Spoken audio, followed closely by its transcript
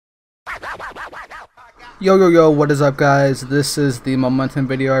Yo, what is up, guys? This is the momentum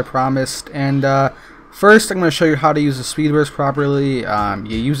video I promised, and first I'm going to show you how to use the speed burst properly.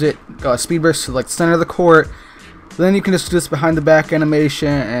 You use it, speed burst to like the center of the court, then you can just do this behind the back animation,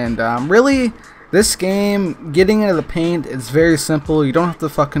 and really, this game, getting into the paint, it's very simple. You don't have to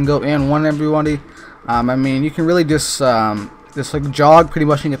fucking go in one everybody. I mean, you can really just like jog pretty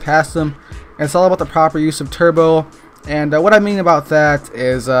much and get past them. And it's all about the proper use of turbo, and what I mean about that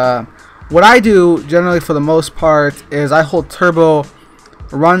is what I do generally for the most part is I hold turbo,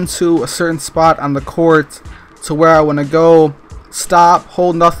 run to a certain spot on the court to where I want to go, stop,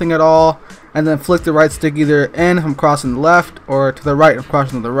 hold nothing at all, and then flick the right stick either in if I'm crossing the left or to the right if I'm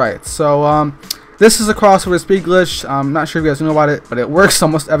crossing to the right. So this is a crossover speed glitch. I'm not sure if you guys know about it, but it works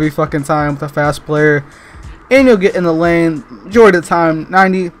almost every fucking time with a fast player. And you'll get in the lane majority of the time,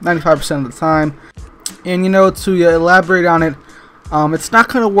 95% of the time. And you know, to elaborate on it, it's not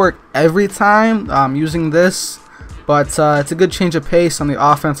going to work every time using this, but it's a good change of pace on the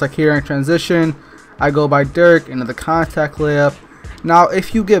offense. Like here in transition, I go by Dirk into the contact layup. Now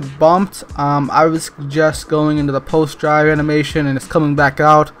if you get bumped, I would suggest going into the post drive animation and it's coming back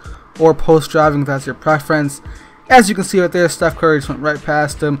out, or post driving if that's your preference. As you can see right there, Steph Curry just went right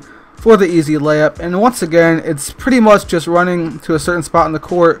past him for the easy layup. And once again, it's pretty much just running to a certain spot in the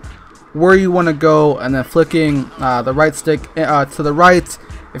court where you want to go, and then flicking the right stick to the right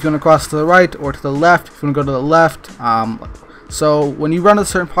if you want to cross to the right, or to the left if you want to go to the left. So when you run a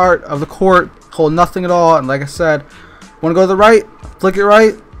certain part of the court, hold nothing at all, and like I said, want to go to the right, flick it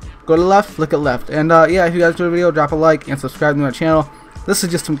right, go to the left, flick it left. And yeah, if you guys enjoyed the video, drop a like and subscribe to my channel. This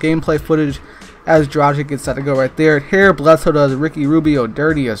is just some gameplay footage as Dragic gets set to go right there. Here, Bledsoe does Ricky Rubio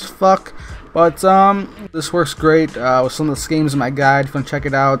dirty as fuck, but this works great with some of the schemes in my guide. If you want to check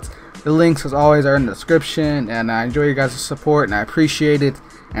it out, the links, as always, are in the description, and I enjoy your guys' support, and I appreciate it,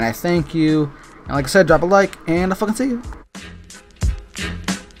 and I thank you. And like I said, drop a like, and I'll fucking see you.